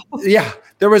should have. Yeah,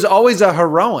 there was always a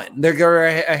heroine. There were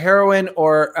a heroine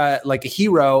or like a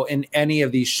hero in any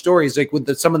of these stories, like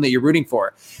with someone that you're rooting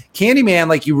for. Candyman,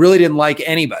 like you really didn't like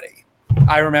anybody.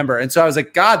 I remember, and so I was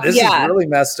like, God, this is really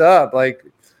messed up. Like,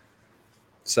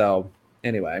 so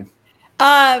anyway,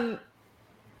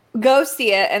 go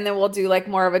see it, and then we'll do like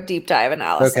more of a deep dive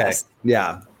analysis. Okay,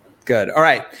 yeah, good. All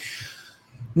right.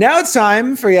 Now it's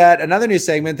time for yet another new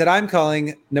segment that I'm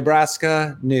calling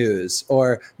Nebraska News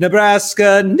or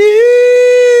Nebraska News.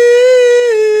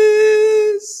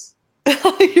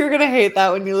 You're going to hate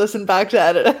that when you listen back to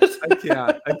edit it.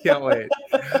 I can't wait.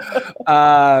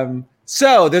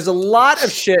 So there's a lot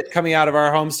of shit coming out of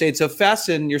our home state, so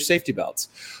fasten your safety belts.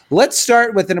 Let's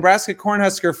start with the Nebraska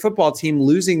Cornhusker football team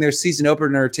losing their season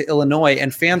opener to Illinois,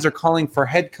 and fans are calling for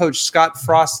head coach Scott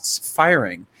Frost's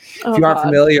firing. If you aren't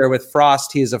familiar with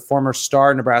Frost, he is a former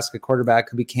star Nebraska quarterback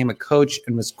who became a coach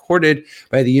and was courted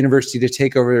by the university to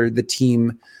take over the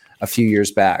team a few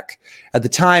years back. At the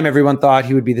time, everyone thought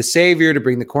he would be the savior to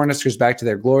bring the Cornhuskers back to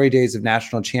their glory days of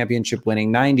national championship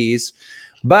winning 90s,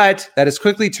 but that has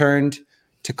quickly turned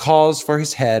to calls for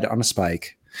his head on a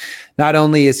spike. Not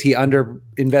only is he under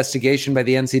investigation by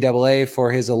the NCAA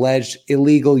for his alleged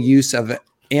illegal use of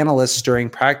analysts during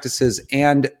practices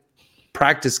and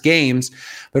practice games,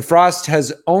 but Frost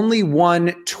has only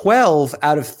won 12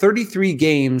 out of 33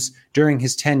 games during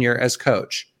his tenure as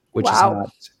coach, which is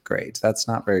not great. That's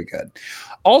not very good.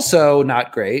 Also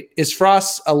not great is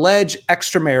Frost's alleged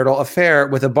extramarital affair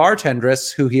with a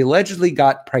bartendress who he allegedly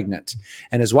got pregnant,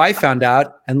 and his wife found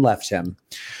out and left him.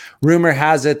 Rumor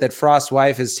has it that Frost's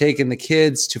wife has taken the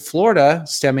kids to Florida,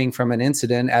 stemming from an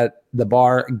incident at the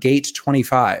bar Gate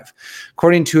 25.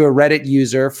 According to a Reddit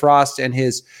user, Frost and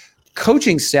his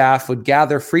coaching staff would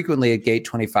gather frequently at Gate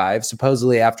 25,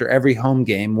 supposedly after every home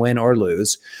game, win or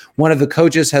lose. One of the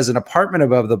coaches has an apartment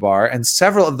above the bar, and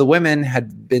several of the women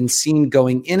had been seen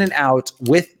going in and out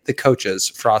with the coaches,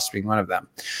 Frost being one of them.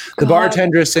 The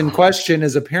bartendress in question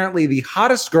is apparently the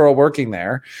hottest girl working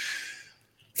there.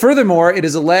 Furthermore, it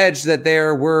is alleged that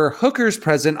there were hookers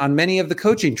present on many of the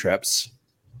coaching trips.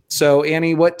 So,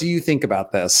 Annie, what do you think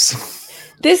about this?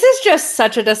 This is just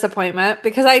such a disappointment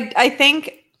because I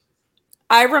think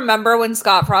I remember when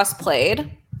Scott Frost played,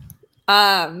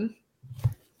 and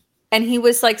he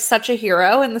was like such a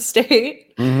hero in the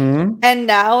state. Mm-hmm. And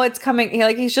now it's coming,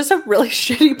 he's just a really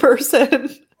shitty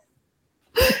person.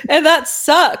 And that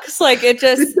sucks. It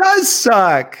does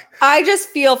suck. I just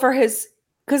feel for his,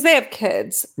 because they have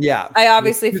kids. Yeah. I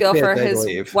obviously feel for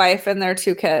his wife and their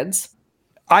 2 kids.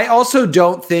 I also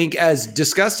don't think, as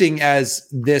disgusting as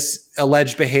this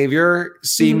alleged behavior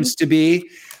seems to be,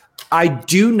 I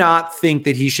do not think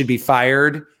that he should be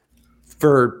fired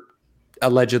for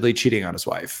allegedly cheating on his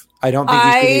wife. I don't think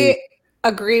I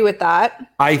agree with that.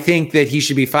 I think that he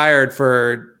should be fired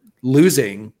for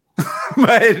losing.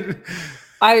 But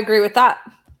I agree with that.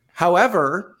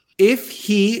 However, if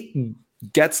he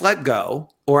gets let go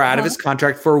or out of his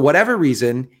contract for whatever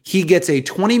reason, he gets a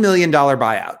 $20 million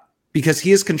buyout because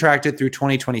he is contracted through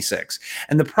 2026.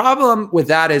 And the problem with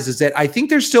that is that I think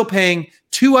they're still paying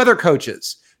 2 other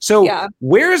coaches. So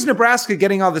where is Nebraska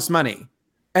getting all this money?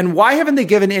 And why haven't they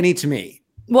given any to me?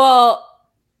 Well,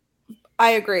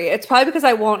 I agree. It's probably because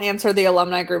I won't answer the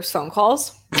alumni group's phone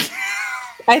calls.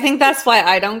 I think that's why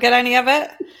I don't get any of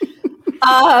it.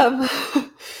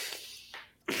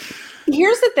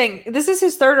 Here's the thing. This is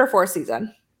his 3rd or 4th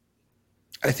season.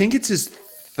 I think it's his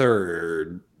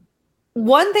 3rd.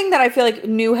 One thing that I feel like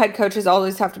new head coaches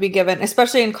always have to be given,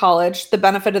 especially in college, the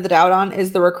benefit of the doubt on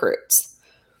is the recruits.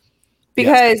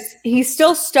 Because he's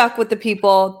still stuck with the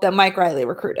people that Mike Riley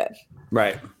recruited.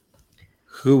 Right.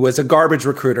 Who was a garbage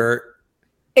recruiter.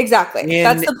 Exactly.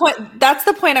 That's the point. That's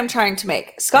the point I'm trying to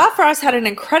make. Scott Frost had an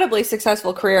incredibly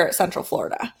successful career at Central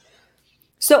Florida.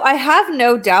 So I have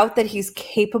no doubt that he's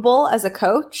capable as a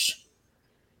coach.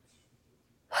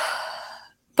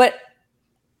 But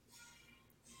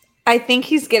I think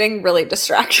he's getting really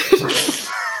distracted.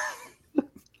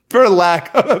 For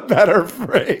lack of a better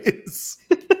phrase.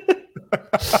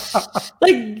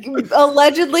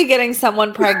 Allegedly getting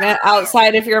someone pregnant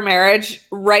outside of your marriage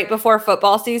right before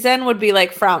football season would be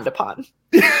frowned upon.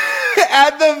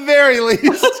 At the very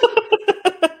least.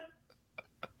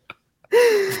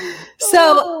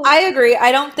 So I agree.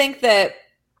 I don't think that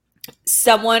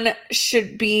someone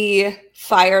should be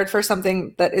fired for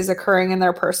something that is occurring in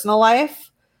their personal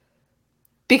life,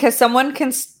 because someone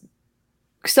can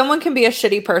be a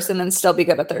shitty person and still be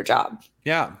good at their job.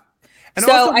 Yeah. And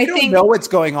so also, we don't know what's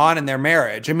going on in their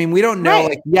marriage. I mean, we don't know,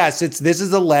 yes, this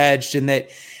is alleged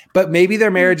but maybe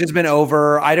their marriage has been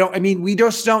over. We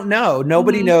just don't know.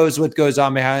 Nobody knows what goes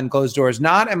on behind closed doors.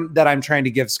 Not that I'm trying to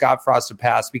give Scott Frost a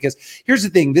pass, because here's the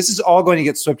thing. This is all going to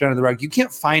get swept under the rug. You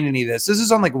can't find any of this. This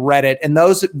is on Reddit, and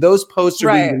those posts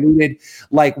are being deleted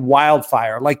like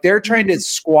wildfire. They're trying to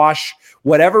squash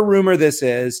whatever rumor this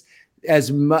is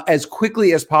as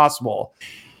quickly as possible.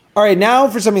 All right, now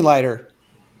for something lighter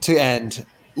to end.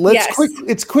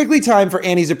 It's quickly time for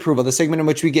Annie's Approval, the segment in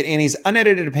which we get Annie's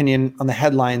unedited opinion on the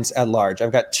headlines at large.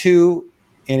 I've got 2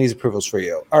 Annie's Approvals for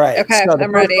you. All right. Okay, so the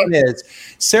I'm first ready. one is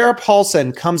Sarah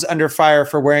Paulson comes under fire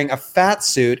for wearing a fat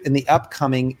suit in the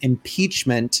upcoming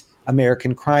Impeachment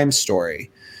American Crime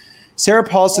Story. Sarah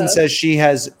Paulson says she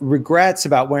has regrets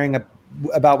about wearing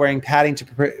padding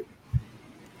to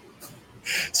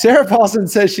Sarah Paulson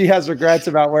says she has regrets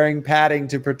about wearing padding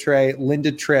to portray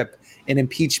Linda Tripp in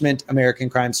Impeachment American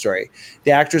Crime Story.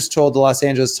 The actress told the Los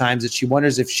Angeles Times that she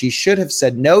wonders if she should have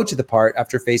said no to the part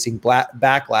after facing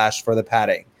backlash for the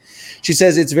padding. She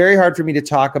says, it's very hard for me to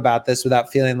talk about this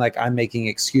without feeling like I'm making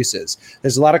excuses.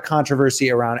 There's a lot of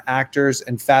controversy around actors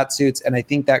and fat suits, and I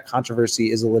think that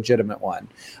controversy is a legitimate one.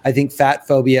 I think fat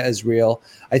phobia is real.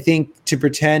 I think to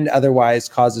pretend otherwise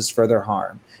causes further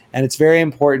harm, and it's very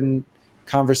important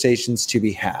conversations to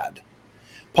be had.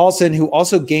 Paulson, who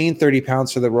also gained 30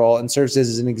 pounds for the role and serves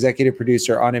as an executive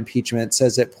producer on Impeachment,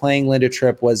 says that playing Linda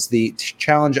Tripp was the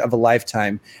challenge of a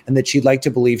lifetime and that she'd like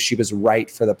to believe she was right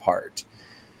for the part.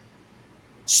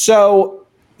 So,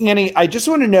 Annie, I just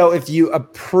want to know if you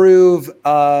approve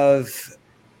of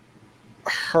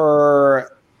the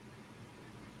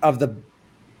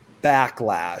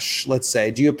backlash, let's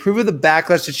say. Do you approve of the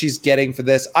backlash that she's getting for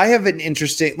this? I have an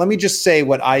interesting, let me just say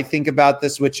what I think about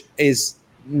this, which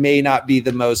may not be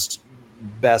the most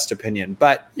best opinion,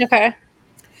 but okay.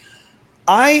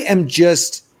 I am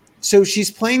so she's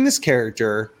playing this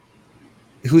character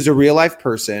who's a real life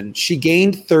person. She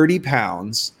gained 30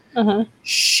 pounds. Uh-huh.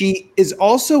 She is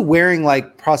also wearing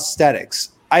like prosthetics.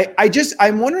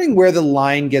 I'm wondering where the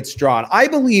line gets drawn. I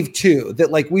believe too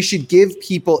that like we should give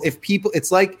people,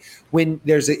 it's like when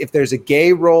if there's a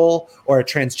gay role or a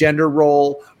transgender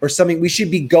role or something, we should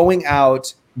be going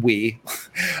out.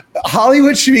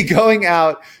 Hollywood should be going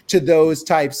out to those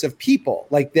types of people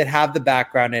like that have the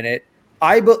background in it.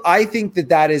 I think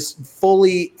that is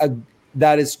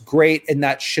that is great and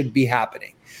that should be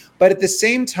happening. But at the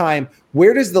same time,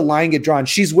 where does the line get drawn?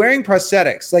 She's wearing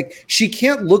prosthetics. Like she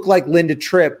can't look like Linda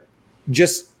Tripp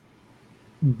just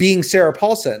being Sarah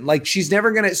Paulson. Like she's never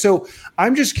going to. So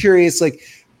I'm just curious, like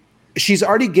she's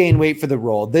already gained weight for the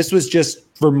role. This was just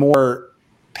for more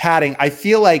padding. I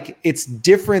feel like it's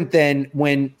different than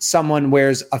when someone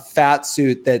wears a fat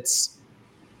suit that's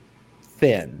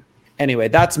thin. Anyway,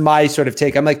 that's my sort of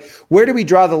take. I'm like, where do we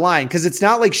draw the line? Because it's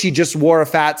not like she just wore a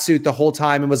fat suit the whole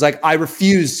time and was like, I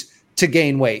refuse to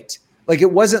gain weight. Like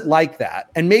it wasn't like that.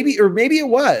 And maybe it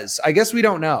was. I guess we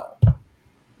don't know.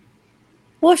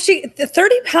 Well,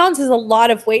 30 pounds is a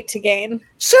lot of weight to gain.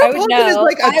 Sarah Paulson is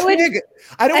like a twig.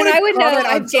 I would know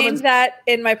I've gained that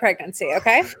in my pregnancy.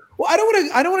 Okay. Well, I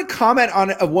don't want to comment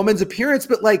on a woman's appearance,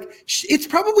 but like it's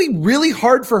probably really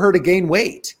hard for her to gain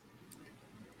weight.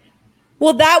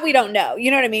 Well, that we don't know. You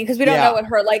know what I mean? Because we don't know what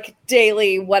her like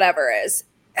daily whatever is.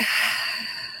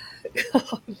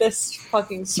 This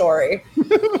fucking story.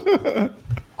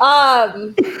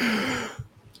 I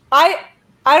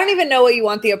don't even know what you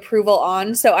want the approval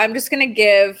on, so I'm just going to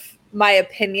give my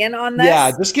opinion on this.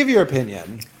 Yeah, just give your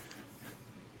opinion.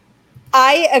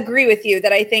 I agree with you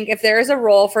that I think if there is a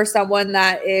role for someone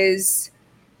that is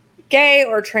gay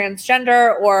or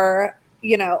transgender or,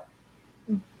 you know,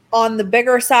 on the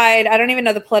bigger side, I don't even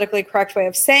know the politically correct way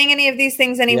of saying any of these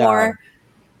things anymore.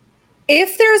 Yeah.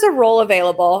 If there's a role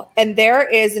available and there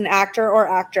is an actor or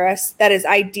actress that is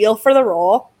ideal for the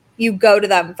role, you go to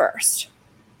them first.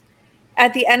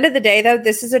 At the end of the day, though,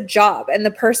 this is a job, and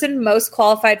the person most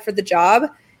qualified for the job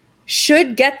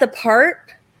should get the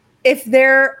part if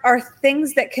there are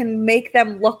things that can make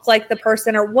them look like the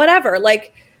person or whatever.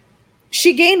 Like,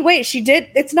 she gained weight. She did.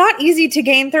 It's not easy to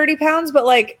gain 30 pounds, but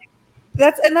like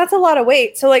that's a lot of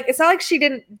weight. So like, it's not like she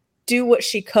didn't do what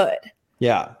she could.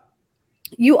 Yeah.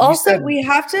 We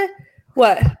have to,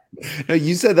 what? No,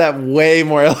 you said that way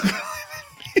more eloquently.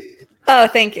 Oh,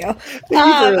 thank you.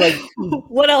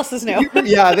 What else is new? Thank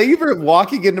you for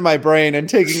walking into my brain and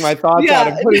taking my thoughts out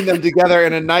and putting them together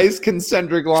in a nice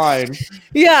concentric line.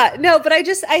 Yeah, no, but I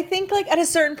think like at a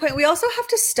certain point, we also have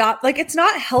to stop. Like, it's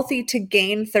not healthy to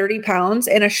gain 30 pounds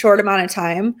in a short amount of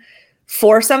time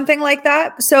for something like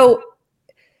that. So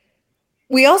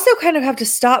we also kind of have to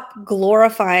stop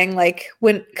glorifying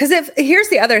here's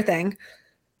the other thing.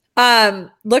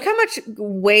 Look how much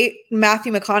weight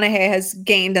Matthew McConaughey has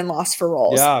gained and lost for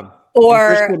roles. Yeah.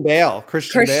 Or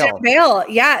Christian Bale.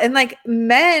 Yeah. And like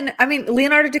men, I mean,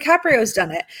 Leonardo DiCaprio's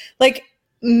done it. Like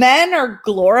men are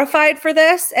glorified for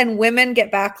this and women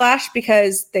get backlash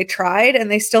because they tried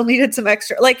and they still needed some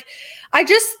extra. Like, I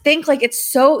just think like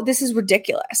this is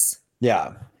ridiculous.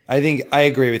 Yeah. I think I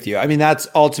agree with you. I mean, that's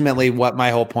ultimately what my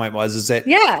whole point was, is that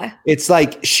it's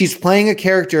like she's playing a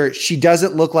character. She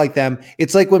doesn't look like them.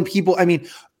 It's like when people, I mean,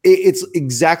 it's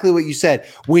exactly what you said.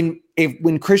 When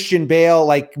Christian Bale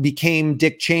like became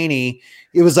Dick Cheney,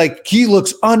 it was like, he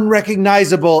looks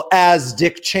unrecognizable as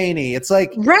Dick Cheney. It's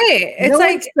like, right. It's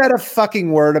like said a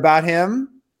fucking word about him.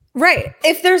 Right.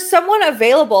 If there's someone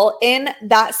available in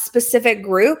that specific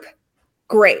group,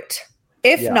 great.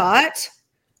 If not,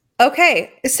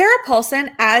 okay, Sarah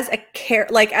Paulson as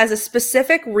a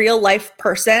specific real life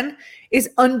person is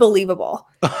unbelievable.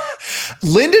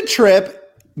 Linda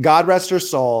Tripp, God rest her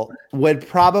soul, would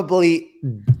probably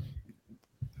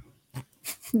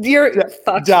You're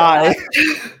fucked. Die.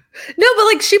 No, but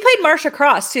like she played Marsha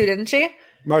Cross too, didn't she?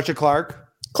 Marsha Clark.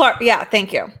 Yeah,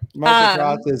 thank you. Marsha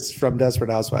Cross is from Desperate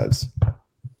Housewives.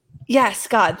 Yes,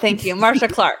 God, thank you. Marsha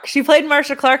Clark. She played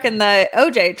Marsha Clark in the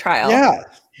OJ trial. Yeah.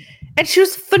 And she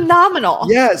was phenomenal.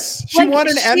 Yes. She won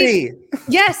an Emmy.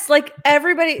 Yes. Like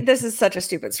everybody, this is such a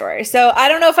stupid story. So I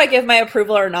don't know if I give my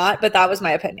approval or not, but that was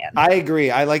my opinion. I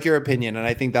agree. I like your opinion. And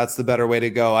I think that's the better way to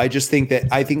go. I just think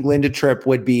Linda Tripp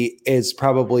is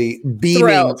probably beaming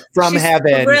Thrilled. from She's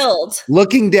heaven. Thrilled.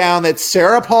 Looking down that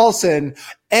Sarah Paulson,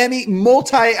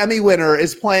 multi-Emmy winner,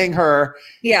 is playing her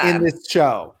in this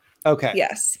show. Okay.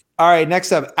 Yes. All right.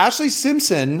 Next up, Ashley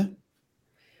Simpson,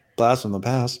 blast from the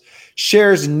past,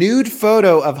 shares nude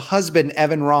photo of husband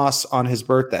Evan Ross on his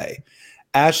birthday.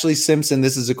 Ashley Simpson,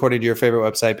 this is according to your favorite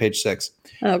website, page 6.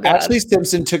 Oh, God. Ashley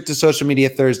Simpson took to social media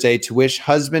Thursday to wish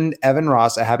husband Evan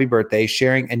Ross a happy birthday,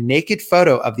 sharing a naked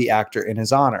photo of the actor in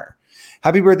his honor.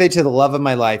 Happy birthday to the love of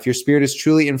my life. Your spirit is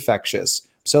truly infectious.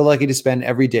 I'm so lucky to spend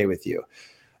every day with you.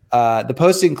 The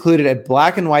post included a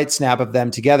black and white snap of them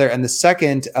together and the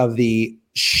second of the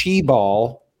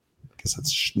She-Ball, I guess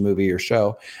that's a movie or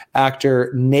show,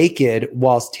 actor naked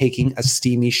whilst taking a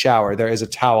steamy shower. There is a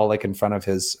towel like in front of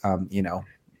his,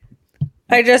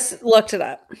 I just looked it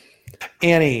up.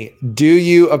 Annie, do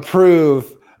you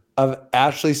approve of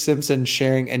Ashley Simpson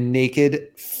sharing a naked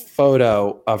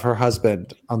photo of her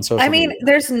husband on social media?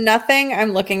 There's nothing,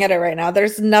 I'm looking at it right now.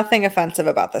 There's nothing offensive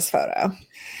about this photo.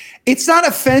 It's not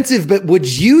offensive, but would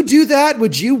you do that?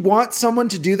 Would you want someone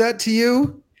to do that to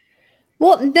you?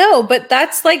 Well, no, but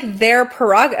that's like their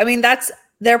prerogative. That's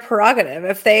their prerogative.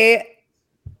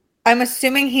 I'm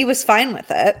assuming he was fine with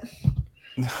it.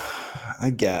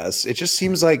 I guess. It just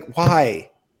seems like,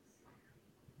 why?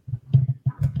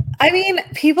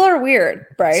 People are weird,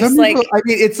 Bryce.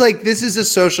 It's like, this is a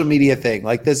social media thing.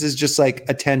 Like, this is just like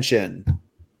attention.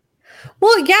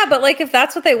 Well, yeah, but like, if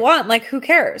that's what they want, like, who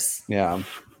cares? Yeah.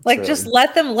 Like, just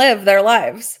let them live their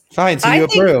lives. Fine. So you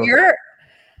approve.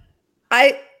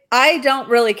 I don't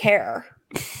really care.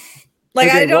 Like,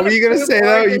 okay, I don't. What were you going to say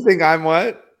though? You think I'm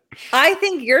what? I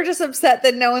think you're just upset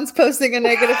that no one's posting a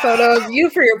negative photo of you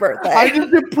for your birthday. I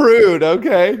just a prude,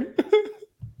 okay?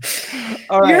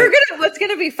 All right. What's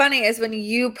gonna be funny is when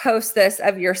you post this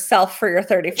of yourself for your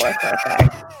 34th birthday.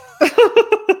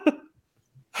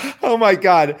 Oh my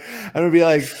God. I'm gonna be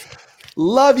like,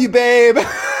 love you, babe.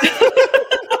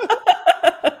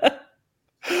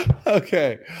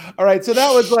 Okay. All right. So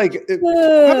that was like, I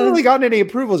haven't really gotten any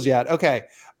approvals yet. Okay.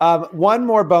 One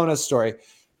more bonus story.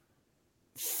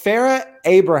 Farrah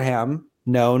Abraham,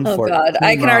 known for. Oh God.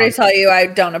 I can already tell you I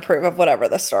don't approve of whatever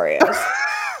the story is.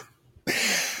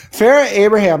 Farrah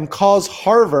Abraham calls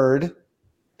Harvard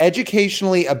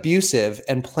educationally abusive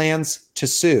and plans to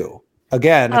sue.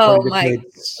 Again, according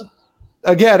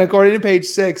to page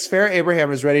 6, Farrah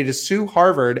Abraham is ready to sue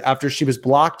Harvard after she was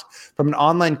blocked from an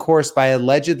online course by an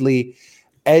allegedly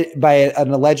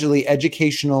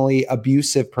educationally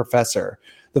abusive professor.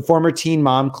 The former teen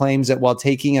mom claims that while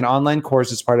taking an online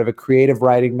course as part of a creative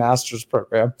writing master's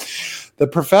program, the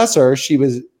professor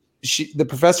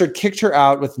kicked her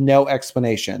out with no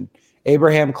explanation.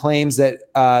 Abraham claims that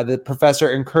the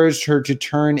professor encouraged her to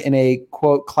turn in a,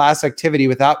 quote, class activity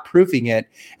without proofing it,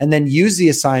 and then used the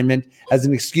assignment as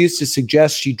an excuse to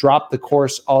suggest she drop the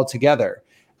course altogether,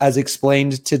 as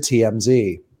explained to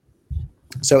TMZ.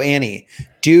 So, Annie,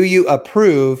 do you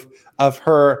approve of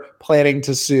her planning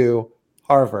to sue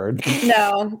Harvard?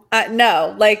 No.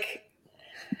 Like,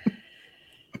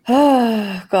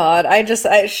 oh, God.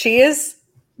 She is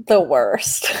the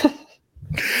worst.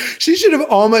 She should have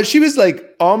she was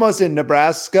like almost in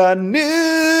Nebraska. No.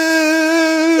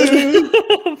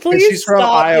 Please she's from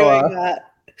Iowa. Doing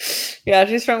that. Yeah,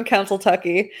 she's from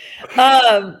Kentucky.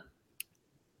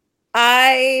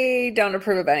 I don't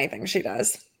approve of anything she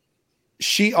does.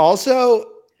 She also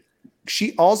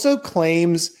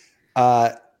claims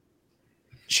that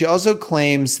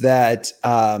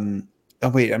oh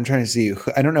wait, I'm trying to see.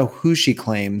 I don't know who she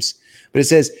claims, but it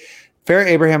says Farrah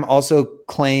Abraham also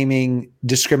claiming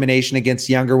discrimination against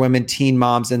younger women, teen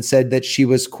moms, and said that she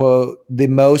was, quote, the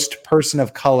most person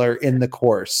of color in the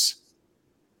course.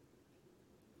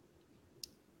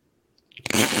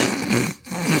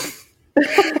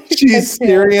 She's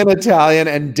Syrian, Italian,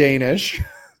 and Danish.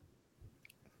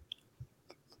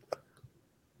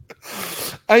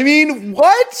 I mean,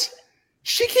 what?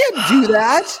 She can't do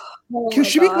that. Can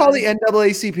she be called the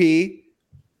NAACP?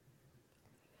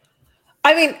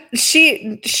 I mean,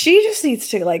 she just needs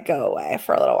to like go away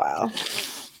for a little while.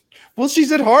 Well,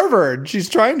 she's at Harvard. She's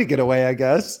trying to get away, I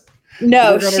guess.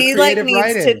 No, she like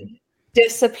needs to.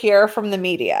 disappear from the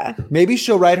media. Maybe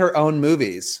she'll write her own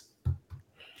movies.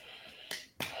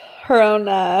 Her own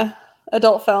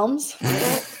adult films.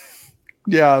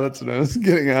 Yeah, that's what I was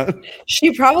getting at.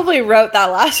 She probably wrote that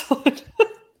last one.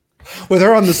 With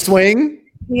her on the swing?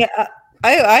 Yeah.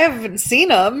 I haven't seen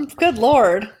them. Good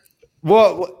Lord.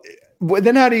 Well,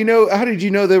 then how did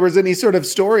you know there was any sort of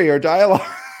story or dialogue?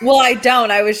 Well, I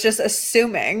don't. I was just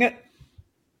assuming.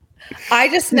 I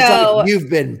just know. Like, you've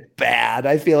been bad.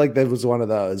 I feel like that was one of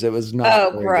those. It was not.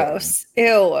 Oh, gross. Good.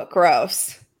 Ew,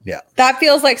 gross. Yeah. That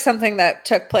feels like something that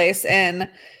took place in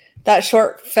that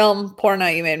short film porno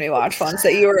you made me watch once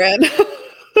that you were in.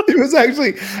 It was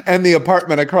actually in the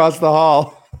apartment across the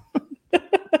hall.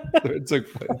 Where it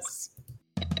took place.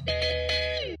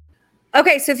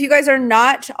 Okay, so if you guys are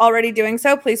not already doing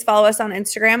so, please follow us on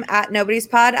Instagram at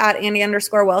nobodyspod, at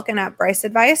Andy_Wilk, at Bryce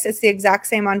Advice. It's the exact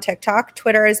same on TikTok.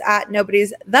 Twitter is at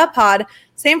nobody'sthepod.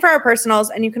 Same for our personals,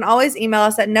 and you can always email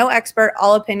us at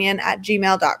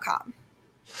noexpertallopinion@gmail.com.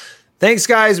 Thanks,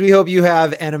 guys. We hope you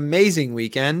have an amazing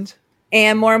weekend.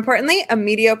 And more importantly, a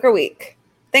mediocre week.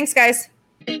 Thanks, guys.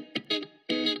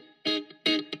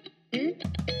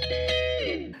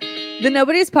 The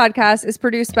Nobody's Podcast is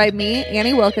produced by me,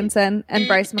 Annie Wilkinson, and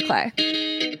Bryce McClay.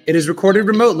 It is recorded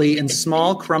remotely in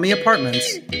small, crummy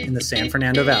apartments in the San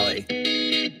Fernando Valley.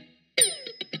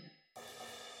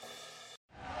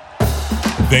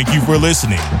 Thank you for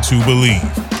listening to Believe.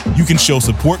 You can show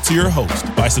support to your host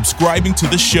by subscribing to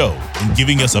the show and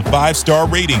giving us a 5-star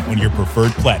rating on your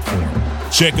preferred platform.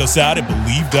 Check us out at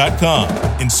Believe.com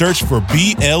and search for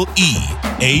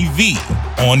BLEAV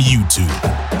on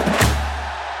YouTube.